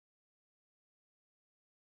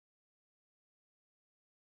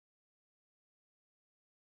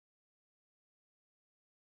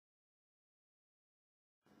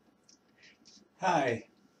Hi,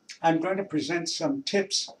 I'm going to present some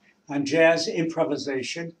tips on jazz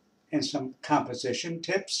improvisation and some composition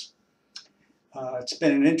tips. It's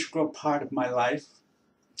been an integral part of my life.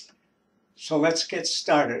 So let's get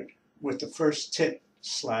started with the first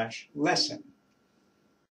tip/lesson.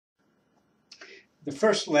 The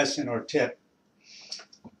first lesson or tip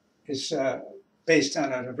is based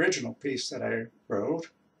on an original piece that I wrote,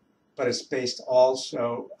 but it's based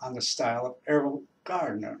also on the style of Errol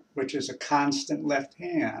Gardner, which is a constant left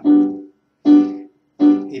hand.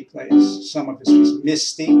 He plays some of his pieces,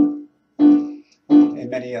 Misty, and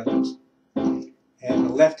many others. And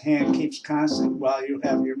the left hand keeps constant while you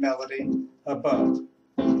have your melody above.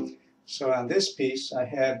 So on this piece, I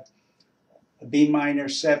have a B minor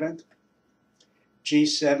 7th, G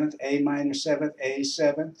 7th, A minor 7th, A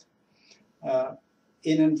 7th,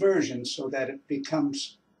 in inversion so that it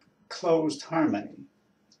becomes closed harmony.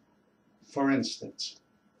 For instance,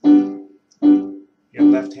 your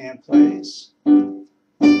left hand plays.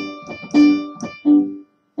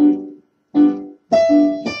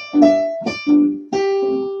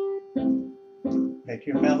 Make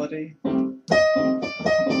your melody.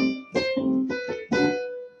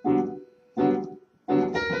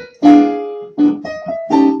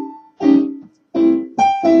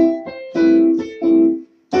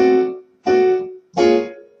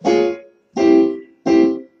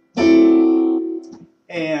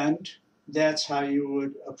 And that's how you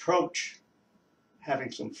would approach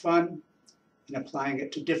having some fun and applying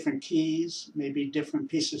it to different keys, maybe different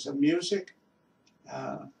pieces of music.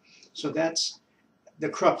 So that's the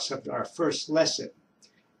crux of our first lesson.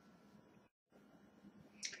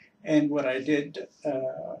 And what I did,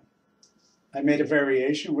 I made a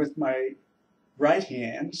variation with my right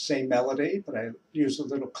hand, same melody, but I used a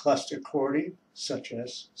little cluster chording, such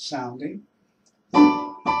as sounding.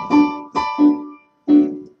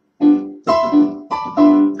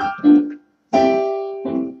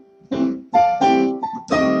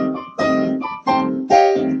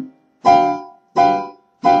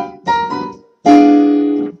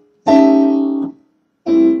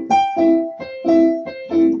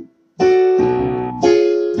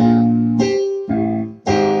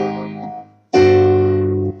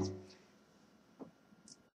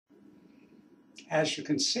 As you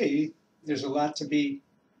can see, there's a lot to be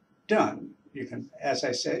done. You can, as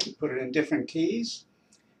I said, you put it in different keys,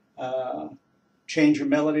 change your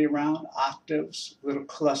melody around, octaves, little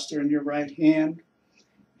cluster in your right hand,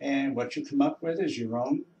 and what you come up with is your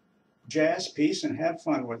own jazz piece, and have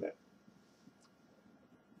fun with it.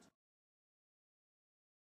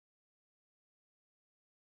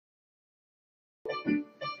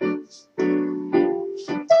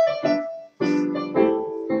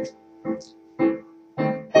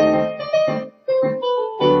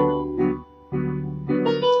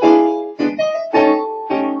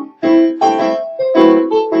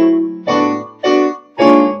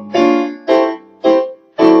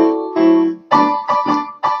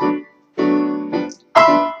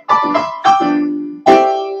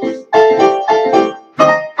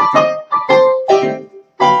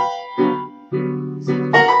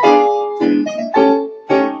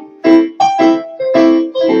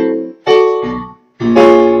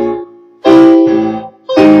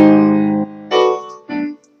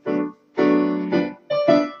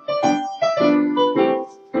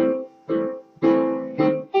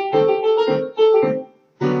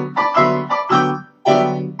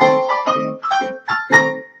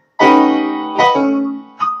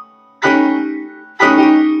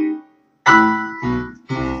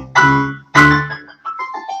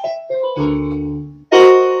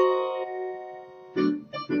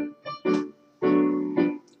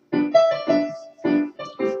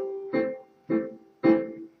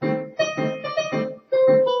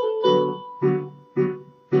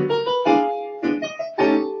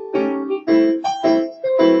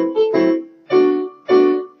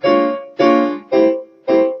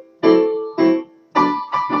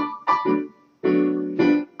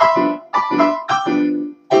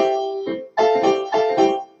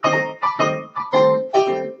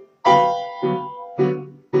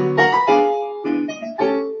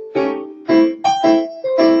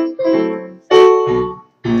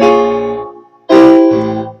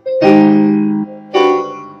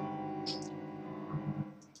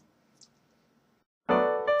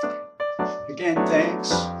 Again,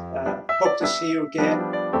 thanks. Hope to see you again.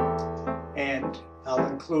 And I'll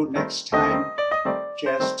include next time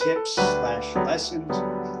jazz tips/lessons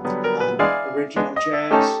on original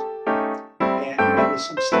jazz and maybe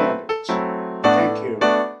some standard.